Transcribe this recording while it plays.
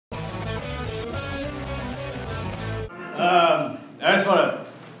I just want to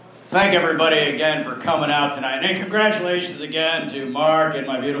thank everybody again for coming out tonight. And congratulations again to Mark and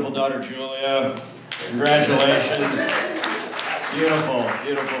my beautiful daughter, Julia. Congratulations. Beautiful,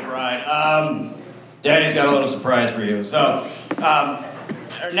 beautiful bride. Daddy's got a little surprise for you. So,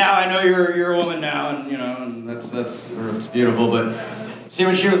 now I know you're a woman now, and you know, and it's beautiful, but see,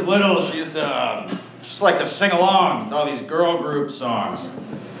 when she was little, she used to just like to sing along to all these girl group songs.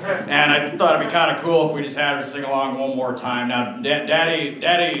 And I thought it'd be kind of cool if we just had her sing along one more time. Now,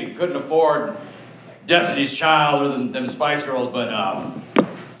 Daddy couldn't afford Destiny's Child or them Spice Girls, but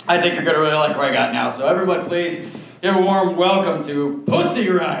I think you're gonna really like what I got now. So everyone, please give a warm welcome to Pussy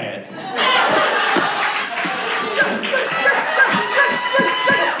Riot.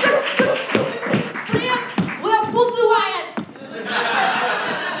 We're Pussy Riot.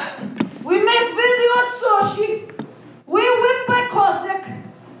 We make video at Sochi. We whip by Cossack.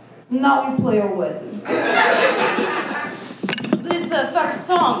 Now we play our wedding. This first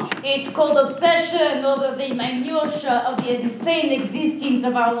song is called Obsession over the minutiae of the insane existence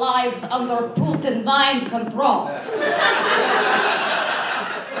of our lives under Putin mind control.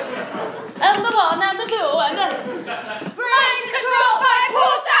 And the one and the two and the... Mind control by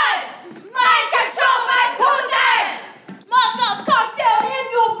Putin! Mind control by Putin! Molotov cocktail in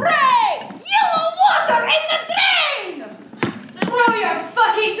your brain! Yellow water in the drain! Throw your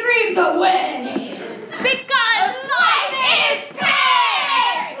fucking dreams away! Because life is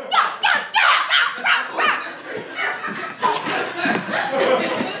pain!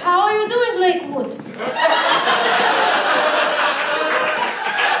 How are you doing, Lakewood?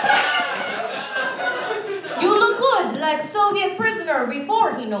 You look good, like Soviet prisoner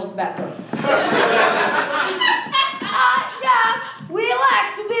before he knows better. Yeah, we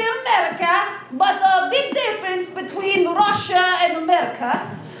like to be in America, but the big difference between Russia and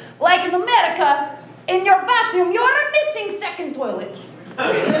America, like in America, in your bathroom, you're a missing second toilet.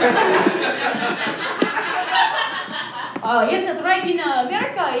 Is it right in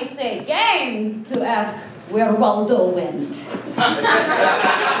America it's a game to ask where Waldo went?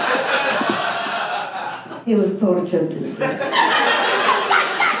 He was tortured.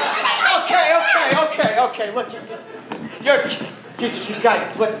 Okay, look, you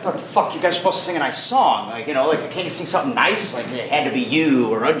guys, what the fuck, you guys are supposed to sing a nice song, like, you know, like, can't you sing something nice, like It Had to Be You,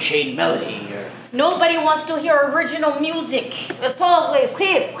 or Unchained Melody, or... Nobody wants to hear original music. It's always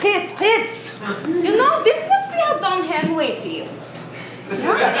hits. You know, this must be how Don Henley feels.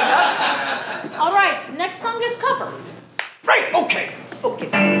 All right, next song is cover. Right, okay.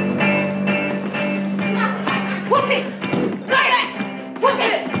 Pussy! Riot! Pussy!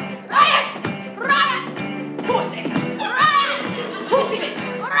 Riot! Riot! Pussy! Riot! Pussy!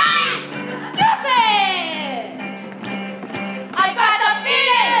 Riot! Pussy! I got a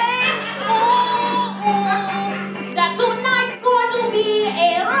feeling, that tonight's going to be a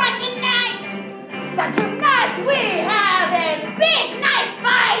Russian night. That tonight we have a big knife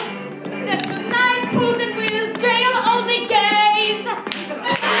fight. That tonight Putin will jail all the gays.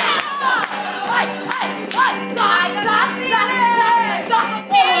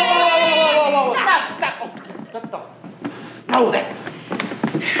 Stop. No, that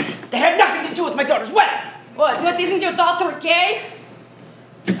had nothing to do with my daughter's wedding. What, isn't your daughter gay?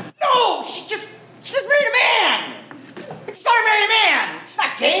 No, she just married a man. I saw her marry a man. She's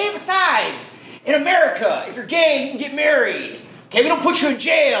not gay. Besides, in America, if you're gay, you can get married. Okay, we don't put you in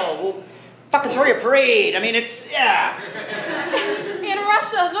jail. We'll fucking throw you a parade. I mean, yeah. In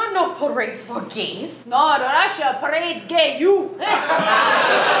Russia, there are no parades for gays. No, in Russia, parades gay you. That's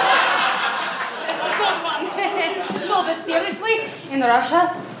a good one. No, but seriously, in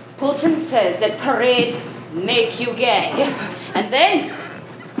Russia, Putin says that parades make you gay. And then,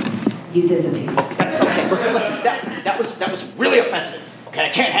 you disappear. Okay, look, listen, that was really offensive. Okay, I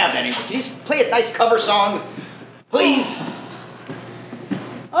can't have that anymore. Can you just play a nice cover song, please?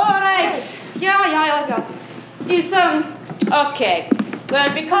 All right. Yeah. It's, okay. Well,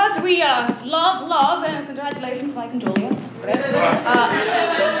 because we love, and congratulations, Mike and Julia. That's great.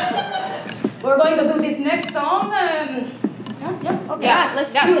 We're going to do this next song. Okay. Yeah,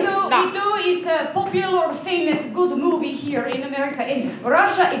 let's do it. We do is a popular, famous, good movie here in America. In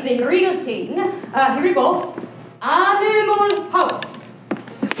Russia, it's a real thing. Here we go. Animal House.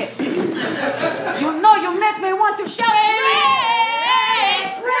 You know you make me want to shout.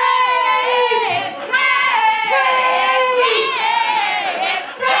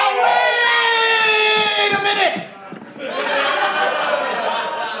 Wait a minute!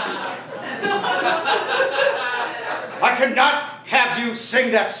 I cannot have you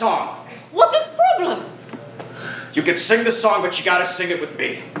sing that song. What's his problem? You can sing the song, but you gotta sing it with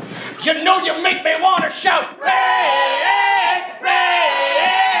me. You know you make me wanna shout, Ray!